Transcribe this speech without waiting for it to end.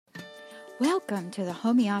Welcome to the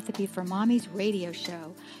Homeopathy for Mommies radio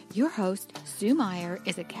show. Your host, Sue Meyer,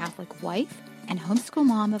 is a Catholic wife and homeschool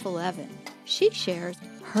mom of 11. She shares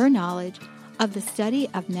her knowledge of the study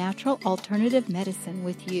of natural alternative medicine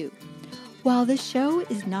with you. While this show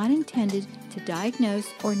is not intended to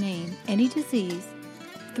diagnose or name any disease,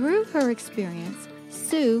 through her experience,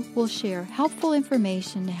 Sue will share helpful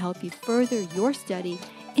information to help you further your study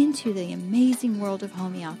into the amazing world of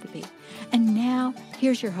homeopathy. And now,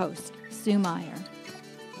 here's your host, Sue Meyer.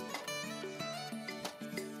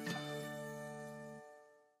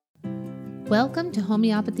 Welcome to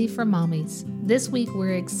Homeopathy for Mommies. This week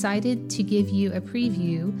we're excited to give you a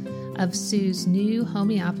preview of Sue's new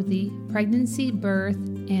Homeopathy Pregnancy, Birth,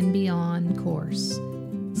 and Beyond course.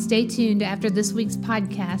 Stay tuned after this week's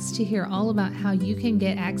podcast to hear all about how you can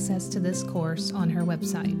get access to this course on her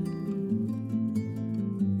website.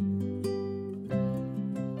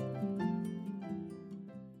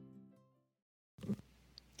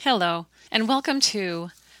 Hello, and welcome to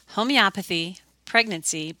Homeopathy,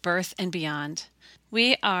 Pregnancy, Birth, and Beyond.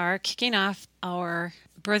 We are kicking off our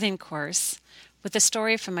birthing course with a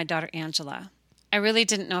story from my daughter Angela. I really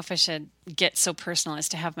didn't know if I should get so personal as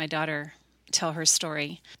to have my daughter tell her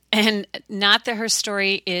story. And not that her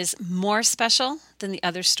story is more special than the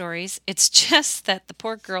other stories. It's just that the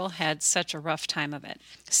poor girl had such a rough time of it.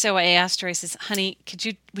 So I asked her, I says, honey,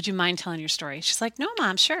 would you mind telling your story? She's like, no,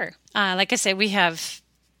 Mom, sure. Like I said,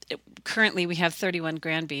 currently we have 31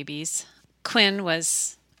 grandbabies. Quinn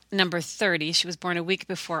was number 30. She was born a week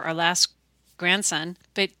before our last grandson.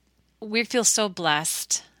 But we feel so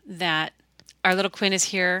blessed that our little Quinn is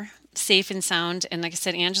here, safe and sound. And like I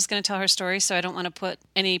said, Angela's going to tell her story, so I don't want to put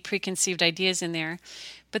any preconceived ideas in there.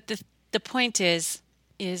 But the point is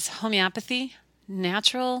homeopathy,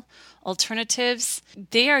 natural alternatives,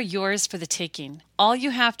 they are yours for the taking. All you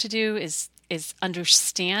have to do is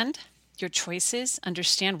understand your choices,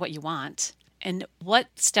 understand what you want, and what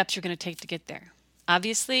steps you're going to take to get there.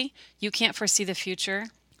 Obviously, you can't foresee the future,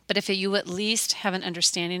 but if you at least have an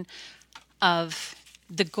understanding of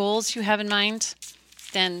the goals you have in mind,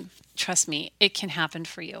 then trust me, it can happen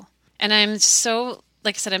for you. And I'm so,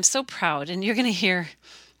 like I said, I'm so proud. And you're going to hear,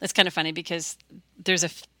 it's kind of funny because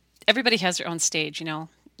everybody has their own stage, you know.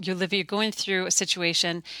 You're going through a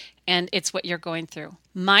situation and it's what you're going through.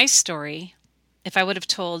 My story, if I would have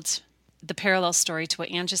told the parallel story to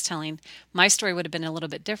what Angela's telling, my story would have been a little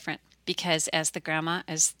bit different because as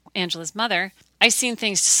Angela's mother, I've seen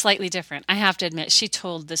things slightly different. I have to admit, she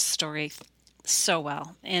told this story so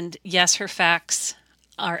well. And yes, her facts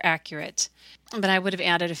are accurate, but I would have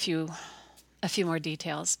added a few more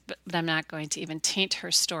details, but I'm not going to even taint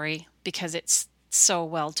her story because it's so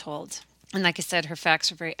well told. And like I said, her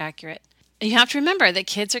facts are very accurate. And you have to remember that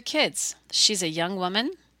kids are kids. She's a young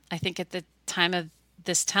woman. I think at the time of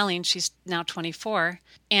this telling, she's now 24,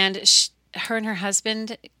 and her and her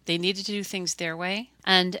husband, they needed to do things their way.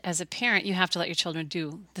 And as a parent, you have to let your children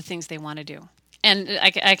do the things they want to do. And I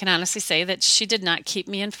can honestly say that she did not keep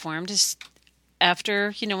me informed.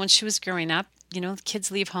 After, when she was growing up, kids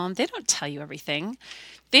leave home. They don't tell you everything.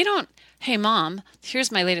 They don't, hey, Mom,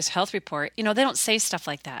 here's my latest health report. They don't say stuff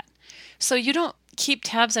like that. So you don't keep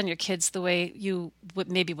tabs on your kids the way you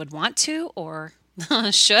would want to or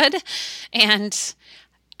should. And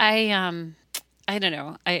I don't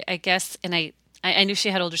know. I guess, and I knew she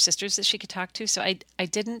had older sisters that she could talk to, so I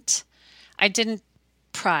didn't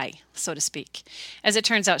pry, so to speak. As it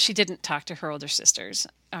turns out, she didn't talk to her older sisters.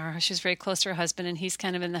 She was very close to her husband, and he's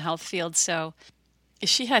kind of in the health field, so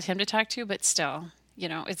she had him to talk to, but still,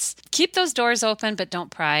 it's keep those doors open, but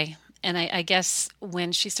don't pry. And I guess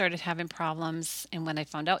when she started having problems, and when I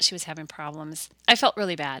found out she was having problems, I felt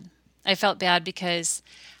really bad. I felt bad because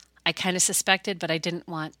I kind of suspected, but I didn't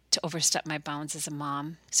want to overstep my bounds as a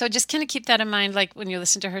mom. So just kind of keep that in mind, like when you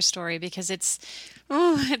listen to her story, because it's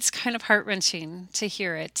kind of heart-wrenching to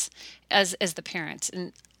hear it as the parent.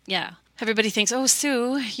 And yeah, everybody thinks, oh,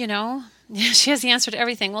 Sue, she has the answer to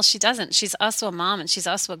everything. Well, she doesn't. She's also a mom and she's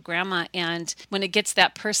also a grandma. And when it gets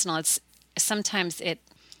that personal, sometimes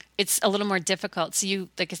it's a little more difficult. So you,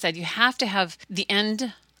 like I said, you have to have the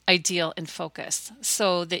end ideal in focus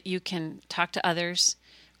so that you can talk to others,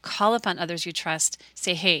 call upon others you trust,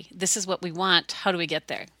 say, hey, this is what we want. How do we get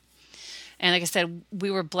there? And like I said,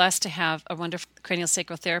 we were blessed to have a wonderful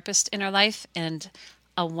craniosacral therapist in our life and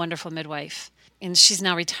a wonderful midwife. And she's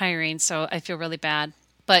now retiring, so I feel really bad.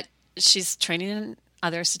 But she's training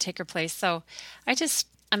others to take her place. So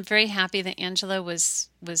I'm very happy that Angela was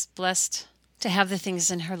blessed to have the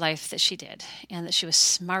things in her life that she did and that she was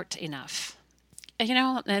smart enough.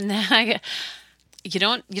 And You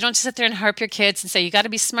don't just sit there and harp your kids and say, you got to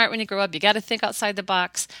be smart when you grow up. You got to think outside the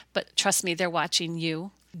box. But trust me, they're watching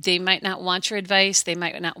you. They might not want your advice. They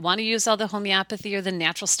might not want to use all the homeopathy or the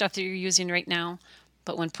natural stuff that you're using right now.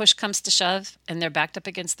 But when push comes to shove and they're backed up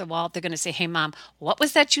against the wall, they're going to say, hey, Mom, what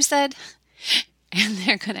was that you said? And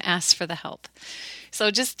they're going to ask for the help.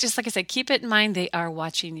 So just like I said, keep it in mind, they are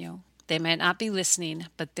watching you. They might not be listening,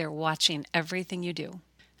 but they're watching everything you do.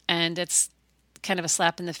 And it's kind of a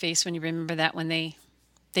slap in the face when you remember that when they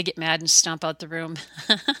get mad and stomp out the room.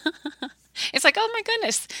 It's like, oh my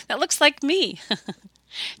goodness, that looks like me.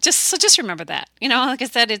 Just remember that. Like I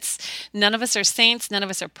said, it's none of us are saints, none of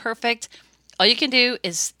us are perfect. All you can do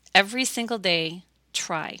is every single day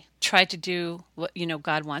try to do what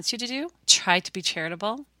God wants you to do. Try to be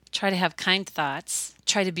charitable. Try to have kind thoughts.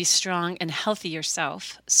 Try to be strong and healthy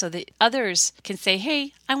yourself so that others can say,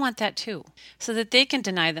 hey, I want that too. So that they can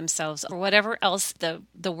deny themselves or whatever else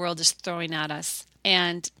the world is throwing at us.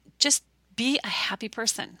 And just be a happy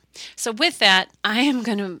person. So with that, I am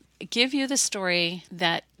going to give you the story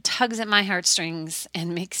that tugs at my heartstrings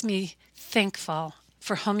and makes me thankful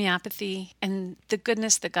for homeopathy and the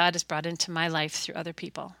goodness that God has brought into my life through other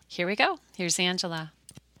people. Here we go. Here's Angela.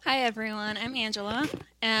 Hi everyone, I'm Angela,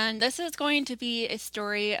 and this is going to be a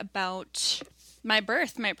story about my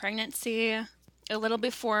birth, my pregnancy, a little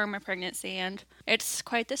before my pregnancy, and it's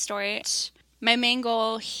quite the story. My main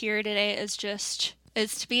goal here today is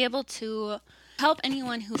to be able to help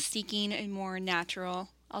anyone who's seeking a more natural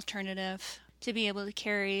alternative to be able to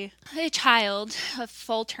carry a child a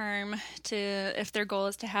full term if their goal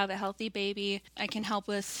is to have a healthy baby. I can help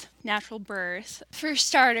with natural birth. For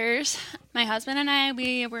starters, my husband and I,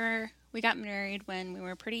 we got married when we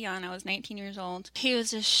were pretty young. I was 19 years old. He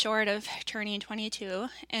was just short of turning 22.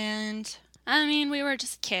 And I mean, we were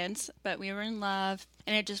just kids, but we were in love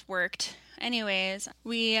and it just worked. Anyways,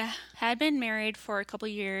 we had been married for a couple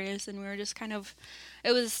years and we were just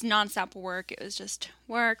it was nonstop work. It was just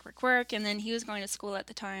work, and then he was going to school at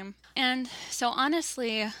the time. And so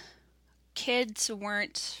honestly, kids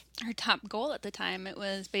weren't our top goal at the time. It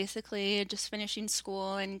was basically just finishing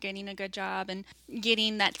school and getting a good job and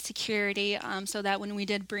getting that security so that when we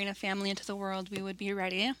did bring a family into the world, we would be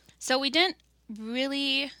ready. So we didn't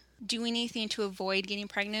really do anything to avoid getting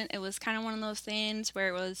pregnant. It was kind of one of those things where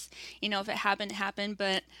it was, if it happened, it happened.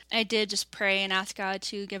 But I did just pray and ask God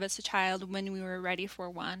to give us a child when we were ready for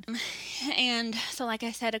one. And so, like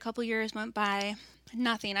I said, a couple years went by,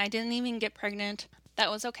 nothing. I didn't even get pregnant.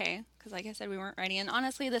 That was okay, because like I said, we weren't ready. And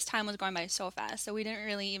honestly, this time was going by so fast, so we didn't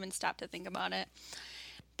really even stop to think about it.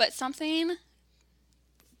 But something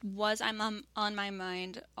was on my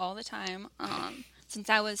mind all the time.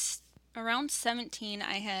 Since I was around 17,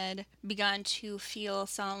 I had begun to feel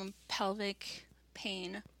some pelvic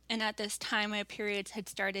pain. And at this time, my periods had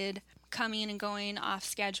started coming and going off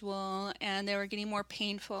schedule, and they were getting more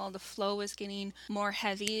painful. The flow was getting more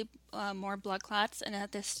heavy, more blood clots. And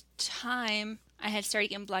at this time, I had started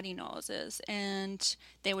getting bloody noses, and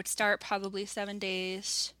they would start probably 7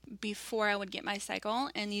 days before I would get my cycle.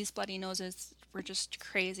 And these bloody noses were just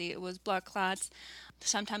crazy. It was blood clots.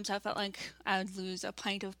 Sometimes I felt like I would lose a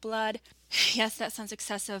pint of blood. Yes, that sounds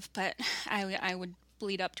excessive, but I would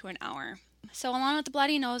bleed up to an hour. So along with the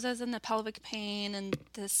bloody noses and the pelvic pain and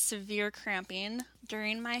the severe cramping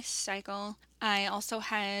during my cycle, I also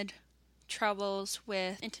had troubles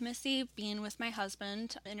with intimacy, being with my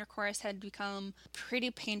husband. Intercourse had become pretty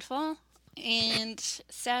painful. And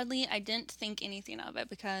sadly, I didn't think anything of it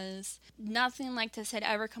because nothing like this had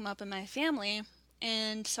ever come up in my family.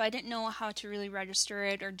 And so I didn't know how to really register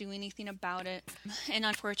it or do anything about it. And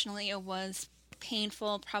unfortunately, it was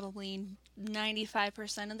painful probably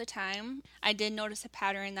 95% of the time. I did notice a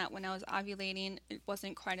pattern that when I was ovulating, it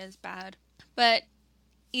wasn't quite as bad. But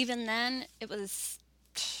even then, it was,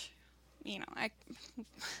 TMI,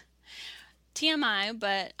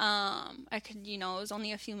 but I could, it was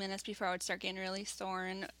only a few minutes before I would start getting really sore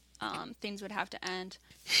and things would have to end.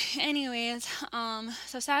 Anyways,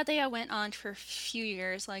 so sadly I went on for a few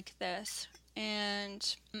years like this,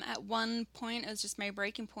 and at one point it was just my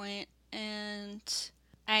breaking point, and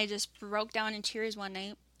I just broke down in tears one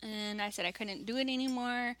night, and I said I couldn't do it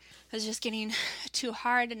anymore. It was just getting too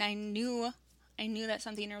hard, and I knew that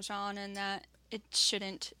something was wrong and that it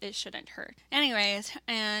shouldn't hurt. Anyways,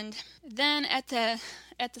 and then at the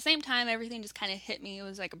same time, everything just kind of hit me. It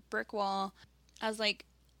was like a brick wall. I was like,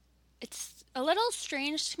 it's a little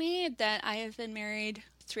strange to me that I have been married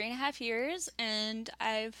 3.5 years and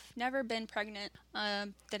I've never been pregnant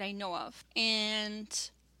that I know of. And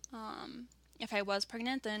if I was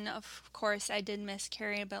pregnant, then of course I did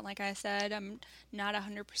miscarry, but like I said, I'm not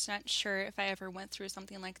 100% sure if I ever went through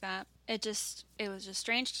something like that. It was just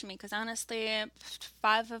strange to me because honestly,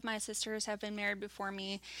 5 of my sisters have been married before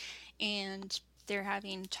me, and they're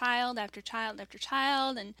having child after child after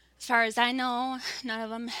child, and as far as I know, none of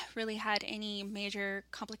them really had any major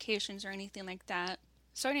complications or anything like that.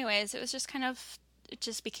 So anyways, it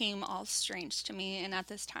just became all strange to me, and at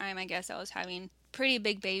this time, I guess I was having pretty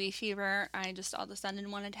big baby fever. I just all of a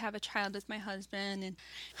sudden wanted to have a child with my husband, and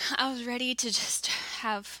I was ready to just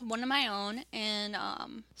have one of my own. And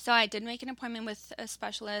so I did make an appointment with a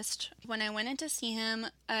specialist. When I went in to see him,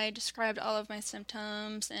 I described all of my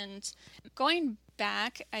symptoms, and going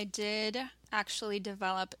back, I did actually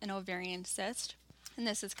develop an ovarian cyst, and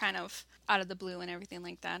this is kind of out of the blue and everything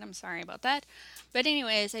like that. I'm sorry about that. But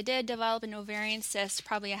anyways, I did develop an ovarian cyst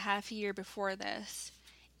probably a half a year before this,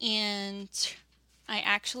 and I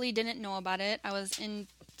actually didn't know about it. I was in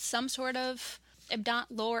some sort of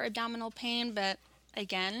lower abdominal pain, but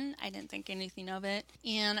again, I didn't think anything of it.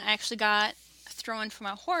 And I actually got thrown from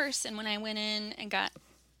a horse, and when I went in and got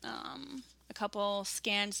a couple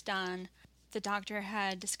scans done, the doctor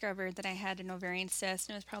had discovered that I had an ovarian cyst,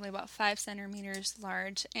 and it was probably about 5 centimeters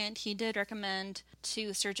large, and he did recommend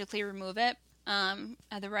to surgically remove it.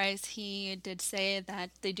 Otherwise, he did say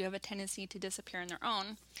that they do have a tendency to disappear on their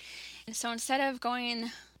own. And so instead of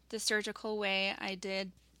going the surgical way, I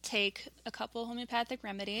did take a couple homeopathic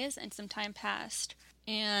remedies, and some time passed,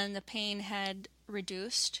 and the pain had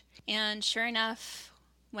reduced. And sure enough,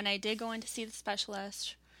 when I did go in to see the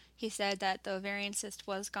specialist, he said that the ovarian cyst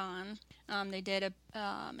was gone. They did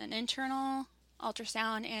an internal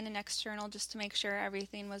ultrasound and an external just to make sure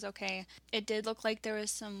everything was okay. It did look like there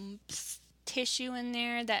was some tissue in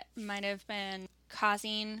there that might have been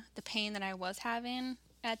causing the pain that I was having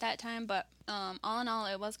at that time, but all in all,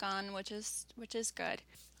 it was gone, which is good.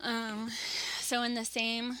 So in the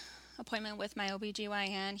same appointment with my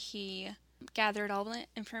OBGYN, he gathered all the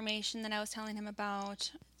information that I was telling him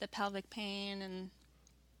about, the pelvic pain and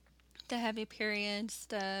the heavy periods,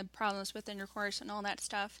 the problems with intercourse and all that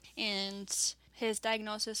stuff, and his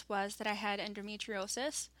diagnosis was that I had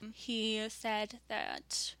endometriosis. He said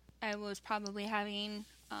that I was probably having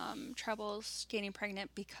troubles getting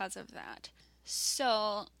pregnant because of that.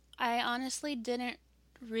 So I honestly didn't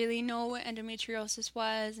really know what endometriosis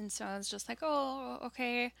was, and so I was just like, oh,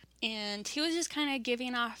 okay. And he was just kind of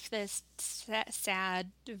giving off this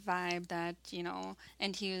sad vibe that,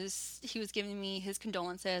 and he was giving me his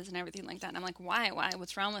condolences and everything like that. And I'm like, why?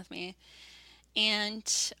 What's wrong with me? And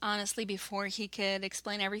honestly, before he could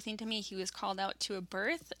explain everything to me, he was called out to a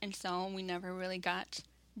birth, and so we never really got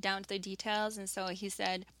down to the details. And so he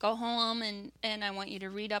said, go home and I want you to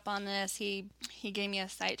read up on this. He gave me a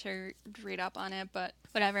site to read up on it, but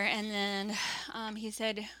whatever. And then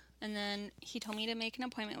and then he told me to make an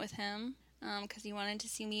appointment with him because he wanted to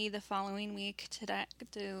see me the following week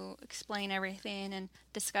to explain everything and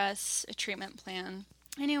discuss a treatment plan.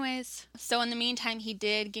 Anyways, so in the meantime, he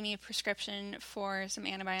did give me a prescription for some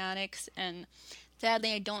antibiotics, and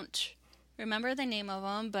sadly I don't remember the name of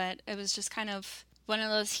them, but it was just kind of one of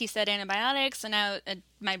those, he said antibiotics, and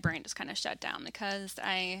my brain just kind of shut down because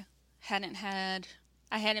I hadn't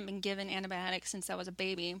been given antibiotics since I was a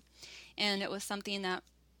baby, and it was something that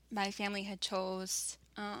my family had chose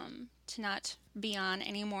to not be on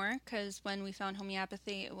anymore, because when we found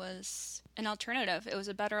homeopathy, it was an alternative. It was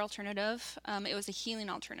a better alternative. It was a healing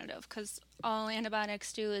alternative, because all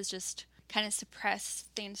antibiotics do is just kind of suppress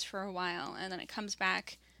things for a while, and then it comes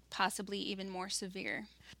back possibly even more severe.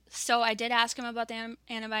 So I did ask him about the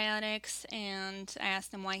antibiotics, and I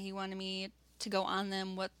asked him why he wanted me to go on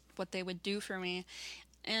them, what they would do for me.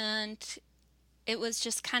 And it was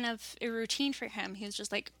just kind of a routine for him. He was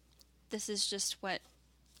just like, this is just what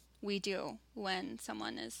we do when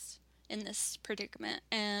someone is in this predicament.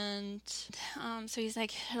 And so he's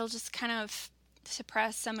like, it'll just kind of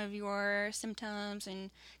suppress some of your symptoms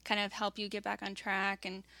and kind of help you get back on track,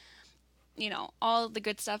 and all the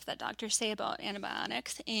good stuff that doctors say about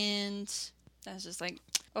antibiotics. And I was just like,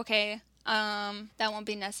 okay, that won't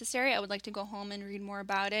be necessary. I would like to go home and read more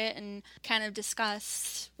about it and kind of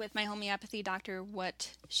discuss with my homeopathy doctor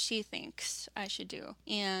what she thinks I should do.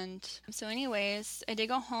 And so anyways, I did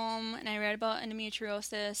go home and I read about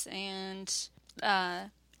endometriosis, and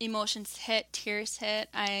emotions hit, tears hit.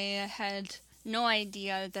 I had no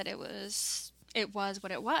idea that it was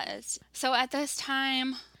what it was. So at this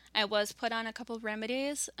time, I was put on a couple of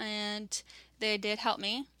remedies, and they did help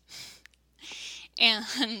me.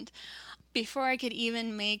 And before I could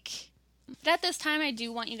even but at this time, I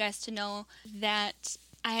do want you guys to know that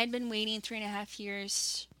I had been waiting 3.5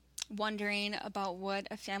 years wondering about what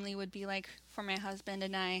a family would be like for my husband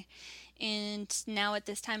and I. And now at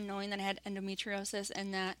this time, knowing that I had endometriosis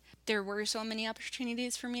and that there were so many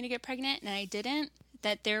opportunities for me to get pregnant and I didn't,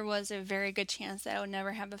 that there was a very good chance that I would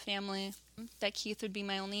never have a family, that Keith would be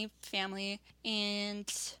my only family.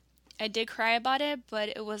 And I did cry about it, but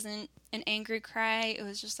it wasn't an angry cry. It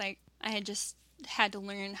was just like I had just had to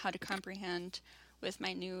learn how to comprehend with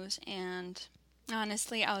my news. And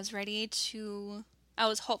honestly, I was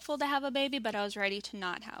hopeful to have a baby, but I was ready to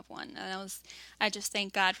not have one. And I just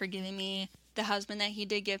thank God for giving me the husband that he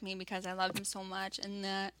did give me, because I loved him so much. And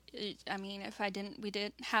that, if we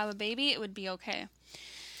didn't have a baby, it would be okay.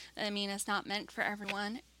 It's not meant for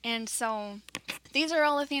everyone. And so these are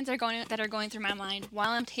all the things that are going through my mind while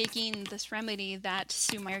I'm taking this remedy that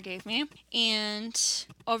Sue Meyer gave me. And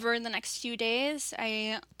over the next few days,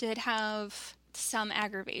 I did have some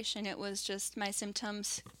aggravation. It was just my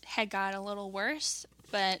symptoms had got a little worse,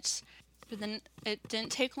 but then it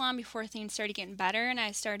didn't take long before things started getting better and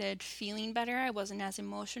I started feeling better. I wasn't as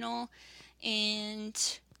emotional,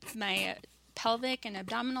 and my pelvic and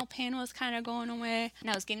abdominal pain was kind of going away, and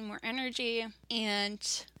I was getting more energy,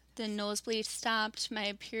 and the nosebleed stopped.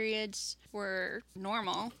 My periods were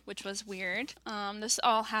normal, which was weird. This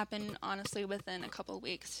all happened honestly within a couple of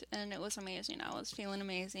weeks, and it was amazing. I was feeling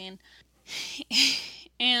amazing.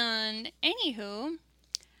 And anywho,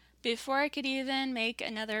 before I could even make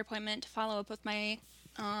another appointment to follow up with my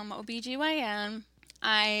OBGYN,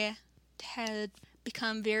 I had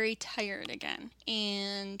become very tired again.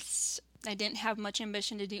 And I didn't have much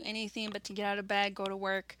ambition to do anything but to get out of bed, go to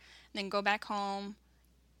work, and then go back home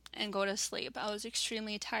and go to sleep. I was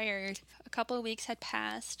extremely tired. A couple of weeks had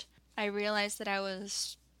passed. I realized that I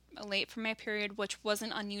was late for my period, which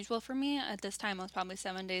wasn't unusual for me. At this time, I was probably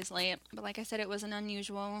 7 days late. But like I said, it wasn't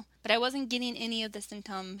unusual. But I wasn't getting any of the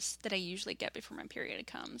symptoms that I usually get before my period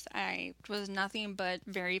comes. I was nothing but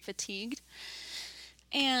very fatigued.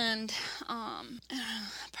 And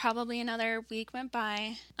probably another week went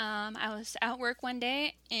by. I was at work one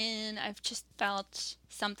day, and I've just felt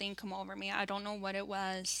something come over me. I don't know what it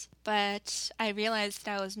was, but I realized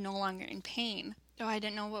that I was no longer in pain. So I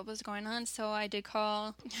didn't know what was going on, so I did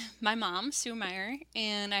call my mom, Sue Meyer,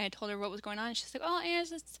 and I had told her what was going on. She's like, "Oh,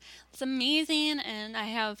 Ange, it's amazing, and I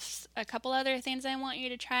have a couple other things I want you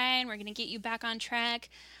to try, and we're going to get you back on track,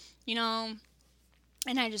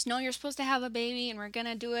 and I just know you're supposed to have a baby, and we're going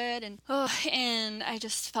to do it." And I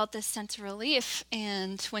just felt this sense of relief.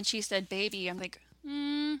 And when she said baby, I'm like,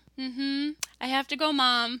 I have to go,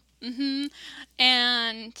 Mom.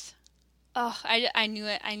 And I knew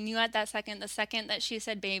it. I knew at that second, the second that she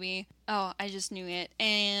said baby, I just knew it.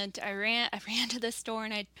 And I ran to the store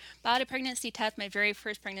and I bought a pregnancy test, my very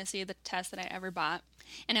first pregnancy test that I ever bought.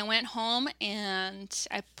 And I went home and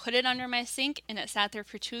I put it under my sink, and it sat there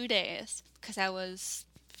for 2 days because I was,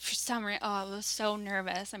 for some reason, I was so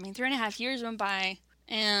nervous. 3.5 years went by,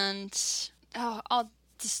 and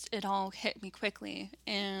it all hit me quickly.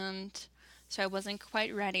 And so I wasn't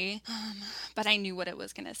quite ready, but I knew what it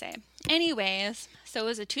was going to say. Anyways, so it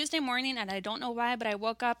was a Tuesday morning, and I don't know why, but I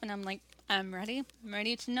woke up and I'm like, I'm ready. I'm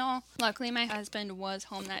ready to know. Luckily, my husband was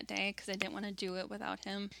home that day because I didn't want to do it without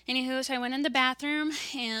him. Anywho, so I went in the bathroom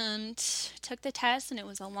and took the test, and it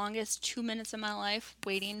was the longest 2 minutes of my life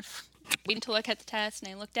waiting to look at the test,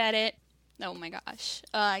 and I looked at it. Oh my gosh.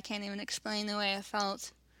 I can't even explain the way I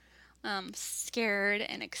felt. Scared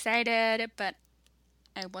and excited, but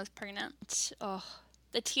I was pregnant.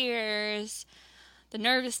 The tears, the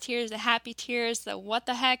nervous tears, the happy tears, the what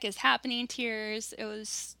the heck is happening tears. It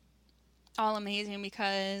was all amazing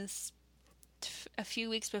because a few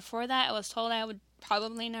weeks before that, I was told I would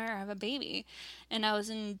probably never have a baby. And I was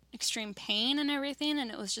in extreme pain and everything, and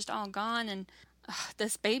it was just all gone. And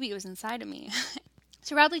this baby was inside of me.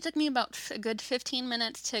 So it probably took me about a good 15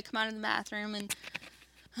 minutes to come out of the bathroom, and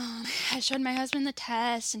I showed my husband the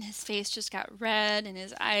test, and his face just got red, and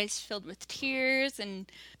his eyes filled with tears, and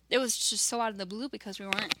it was just so out of the blue because we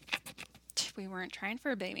weren't trying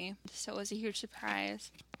for a baby, so it was a huge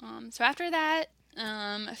surprise. So after that,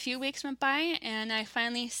 a few weeks went by, and I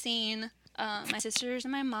finally seen my sisters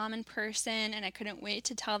and my mom in person, and I couldn't wait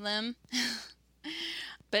to tell them,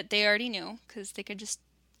 but they already knew because they could just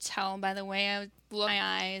tell by the way I would look my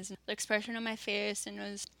eyes and the expression on my face, and it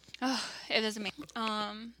was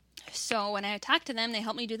amazing. So when I talked to them, they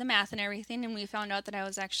helped me do the math and everything, and we found out that I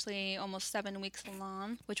was actually almost 7 weeks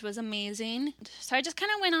along, which was amazing. So I just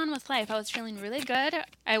kind of went on with life. I was feeling really good.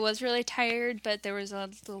 I was really tired, but there was a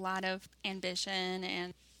lot of ambition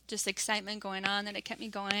and just excitement going on that it kept me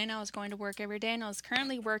going. I was going to work every day, and I was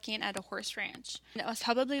currently working at a horse ranch. And I was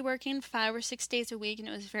probably working 5 or 6 days a week, and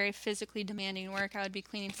it was very physically demanding work. I would be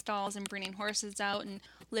cleaning stalls and bringing horses out and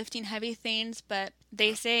lifting heavy things, but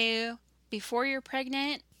they say before you're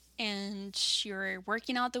pregnant and you're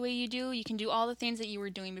working out the way you do, you can do all the things that you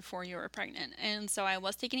were doing before you were pregnant. And so I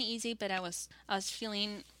was taking it easy, but I was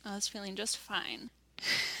feeling just fine.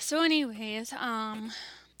 So anyways, I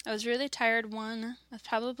was really tired. I was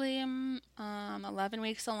probably 11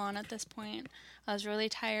 weeks along at this point. I was really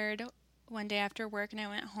tired one day after work, and I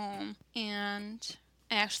went home, and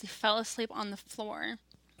I actually fell asleep on the floor.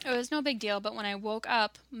 It was no big deal, but when I woke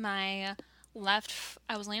up, I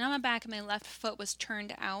was laying on my back, and my left foot was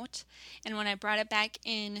turned out, and when I brought it back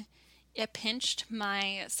in, it pinched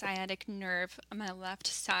my sciatic nerve on my left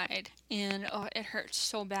side, and it hurt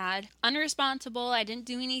so bad. Unresponsible. I didn't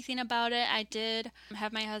do anything about it. I did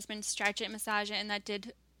have my husband stretch it, massage it, and that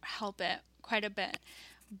did help it quite a bit.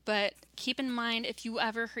 But keep in mind, if you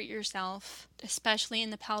ever hurt yourself, especially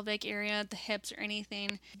in the pelvic area, the hips or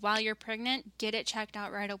anything, while you're pregnant, get it checked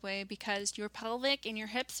out right away, because your pelvic and your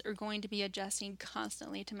hips are going to be adjusting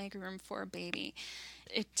constantly to make room for a baby.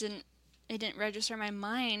 It didn't register in my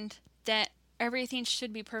mind that everything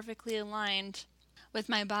should be perfectly aligned with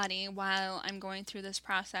my body while I'm going through this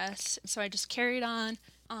process. So I just carried on.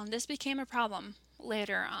 This became a problem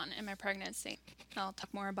later on in my pregnancy. I'll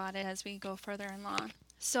talk more about it as we go further along.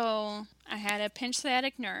 So I had a pinched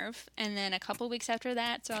sciatic nerve, and then a couple weeks after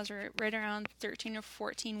that, so I was right around 13 or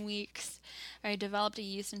 14 weeks, I developed a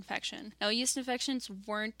yeast infection. Now, yeast infections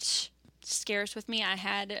weren't scarce with me. I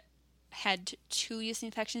had 2 yeast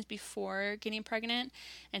infections before getting pregnant,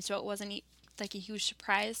 and so it wasn't like a huge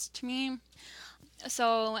surprise to me.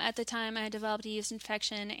 So at the time, I developed a yeast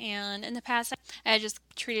infection, and in the past, I just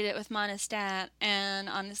treated it with Monistat, and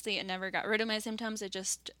honestly, it never got rid of my symptoms. It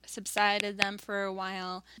just subsided them for a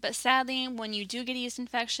while. But sadly, when you do get a yeast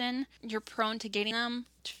infection, you're prone to getting them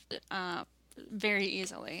very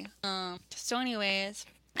easily. So anyways,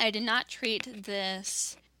 I did not treat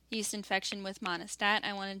this yeast infection with Monistat.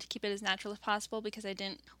 I wanted to keep it as natural as possible because I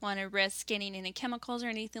didn't want to risk getting any chemicals or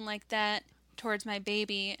anything like that towards my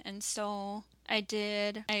baby, and so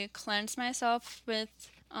I cleansed myself with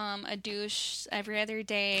a douche every other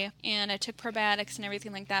day, and I took probiotics and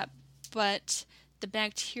everything like that, but the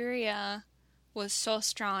bacteria was so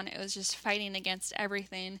strong, it was just fighting against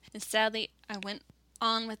everything, and sadly, I went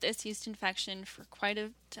on with this yeast infection for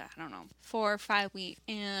 4 or 5 weeks,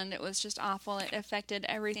 and it was just awful. It affected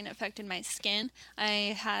everything. It affected my skin.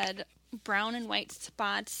 I had brown and white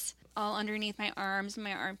spots all underneath my arms and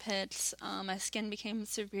my armpits. My skin became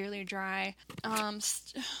severely dry.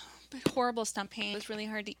 Horrible stomach pain. It was really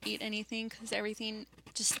hard to eat anything because everything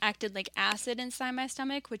just acted like acid inside my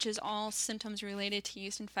stomach, which is all symptoms related to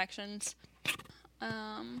yeast infections.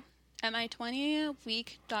 At my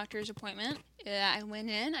 20-week doctor's appointment, I went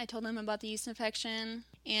in, I told them about the yeast infection,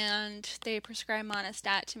 and they prescribed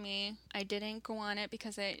Monistat to me. I didn't go on it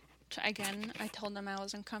because I told them I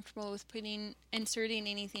was uncomfortable with inserting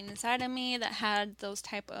anything inside of me that had those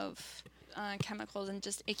type of chemicals and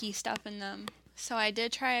just icky stuff in them. So I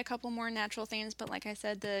did try a couple more natural things, but like I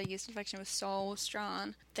said, the yeast infection was so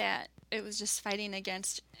strong that it was just fighting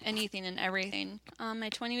against anything and everything. My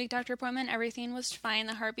 20-week doctor appointment, everything was fine.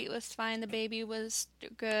 The heartbeat was fine. The baby was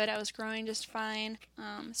good. I was growing just fine.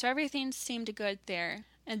 So everything seemed good there.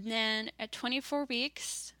 And then at 24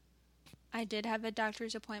 weeks, I did have a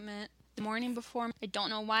doctor's appointment the morning before. I don't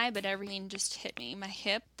know why, but everything just hit me. My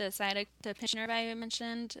hip, the pinched nerve I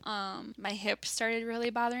mentioned, my hip started really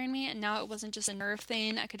bothering me, and now it wasn't just a nerve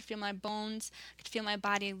thing. I could feel my bones, I could feel my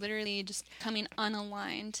body literally just coming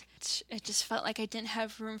unaligned. It just felt like I didn't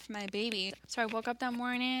have room for my baby. So I woke up that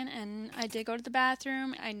morning, and I did go to the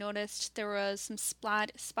bathroom. I noticed there was some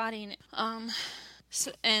spotting.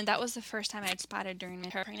 And that was the first time I had spotted during my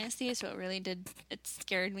pregnancy, so it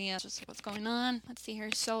scared me. I was just like, what's going on? Let's see here.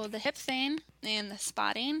 So the hip thing and the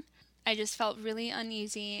spotting, I just felt really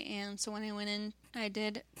uneasy, and so when I went in,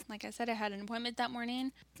 like I said, I had an appointment that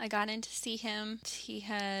morning. I got in to see him. He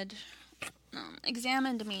had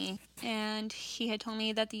examined me, and he had told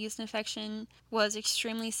me that the yeast infection was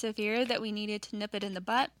extremely severe, that we needed to nip it in the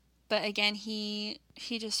butt. But again, he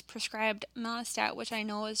just prescribed Monistat, which I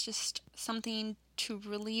know is just something to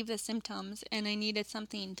relieve the symptoms, and I needed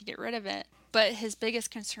something to get rid of it. But his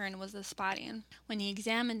biggest concern was the spotting. When he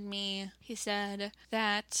examined me, he said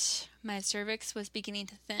that my cervix was beginning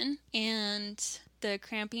to thin, and the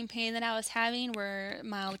cramping pain that I was having were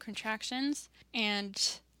mild contractions. And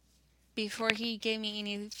before he gave me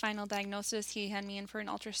any final diagnosis, he had me in for an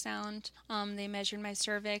ultrasound. They measured my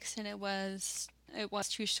cervix, and it was it was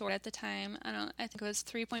too short at the time. I think it was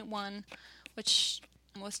 3.1, which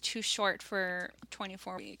was too short for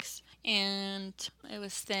 24 weeks. And it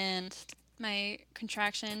was thin. My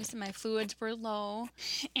contractions, my fluids were low,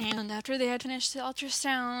 and after they had finished the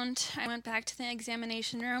ultrasound, I went back to the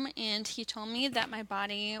examination room, and he told me that my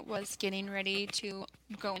body was getting ready to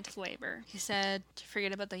go into labor. He said,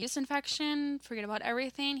 forget about the yeast infection, forget about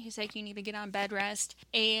everything. He's like, you need to get on bed rest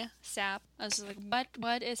ASAP. I was like,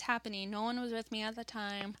 what is happening? No one was with me at the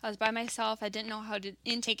time. I was by myself. I didn't know how to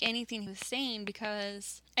intake anything he was saying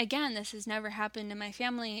because, again, this has never happened in my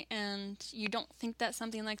family, and you don't think that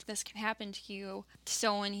something like this can happen to you.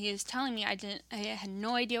 So when he was telling me, I had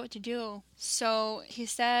no idea what to do. So he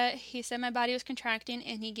said my body was contracting,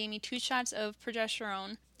 and he gave me 2 shots of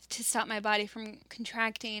progesterone to stop my body from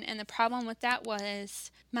contracting. And the problem with that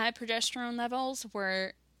was my progesterone levels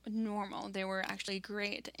were normal. They were actually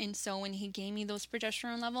great. And so when he gave me those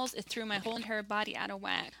progesterone levels, it threw my whole entire body out of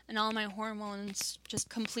whack, and all my hormones just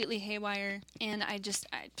completely haywire. And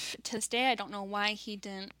to this day, I don't know why he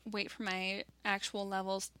didn't wait for my actual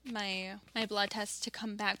levels, my blood tests to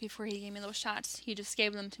come back before he gave me those shots. He just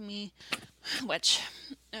gave them to me, which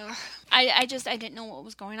I didn't know what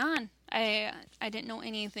was going on. I didn't know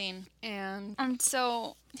anything. And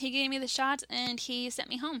so he gave me the shots, and he sent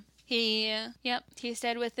me home. He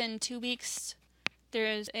said within 2 weeks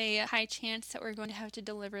there's a high chance that we're going to have to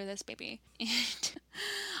deliver this baby.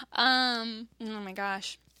 And oh my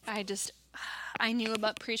gosh, I knew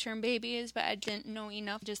about preterm babies, but I didn't know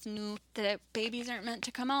enough. Just knew that babies aren't meant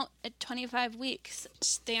to come out at 25 weeks.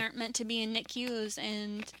 They aren't meant to be in NICUs,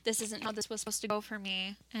 and this isn't how this was supposed to go for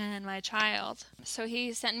me and my child. So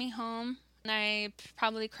he sent me home, and I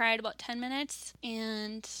probably cried about 10 minutes,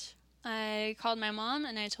 and I called my mom,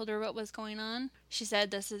 and I told her what was going on. She said,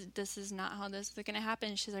 this is not how this is going to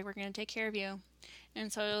happen. She's like, we're going to take care of you.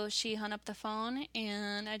 And so she hung up the phone,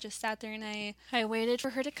 and I just sat there, and I waited for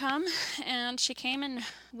her to come, and she came, and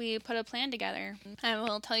we put a plan together. I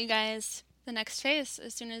will tell you guys the next phase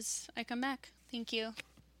as soon as I come back. Thank you.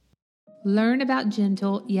 Learn about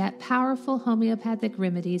gentle yet powerful homeopathic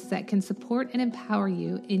remedies that can support and empower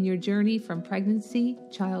you in your journey from pregnancy,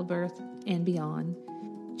 childbirth, and beyond.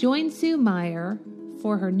 Join Sue Meyer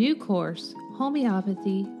for her new course,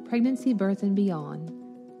 Homeopathy, Pregnancy, Birth, and Beyond.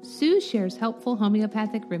 Sue shares helpful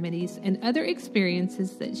homeopathic remedies and other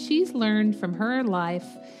experiences that she's learned from her life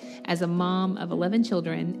as a mom of 11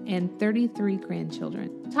 children and 33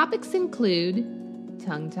 grandchildren. Topics include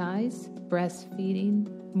tongue ties, breastfeeding,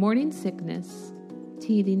 morning sickness,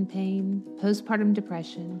 teething pain, postpartum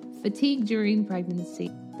depression, fatigue during pregnancy,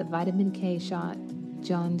 the vitamin K shot,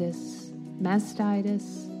 jaundice,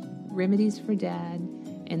 mastitis, remedies for dad,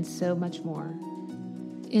 and so much more.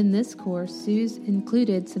 In this course, Sue's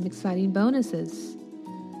included some exciting bonuses: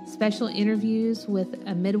 special interviews with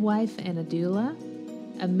a midwife and a doula,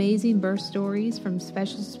 amazing birth stories from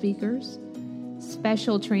special speakers,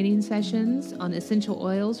 special training sessions on essential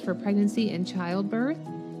oils for pregnancy and childbirth,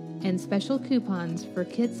 and special coupons for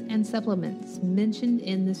kits and supplements mentioned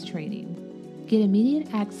in this training. Get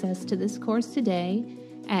immediate access to this course today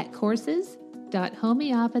at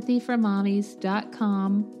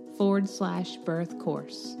courses.homeopathyformommies.com/birth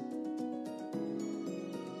course.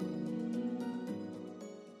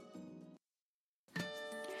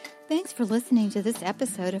 Thanks for listening to this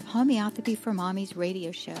episode of Homeopathy for Mommies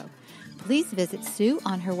radio show. Please visit Sue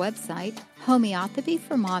on her website,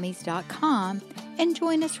 homeopathyformommies.com, and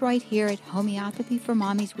join us right here at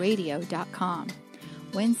homeopathyformommiesradio.com,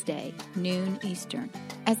 Wednesday, noon Eastern.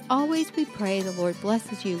 As always, we pray the Lord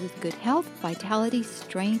blesses you with good health, vitality,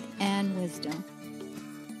 strength, and wisdom.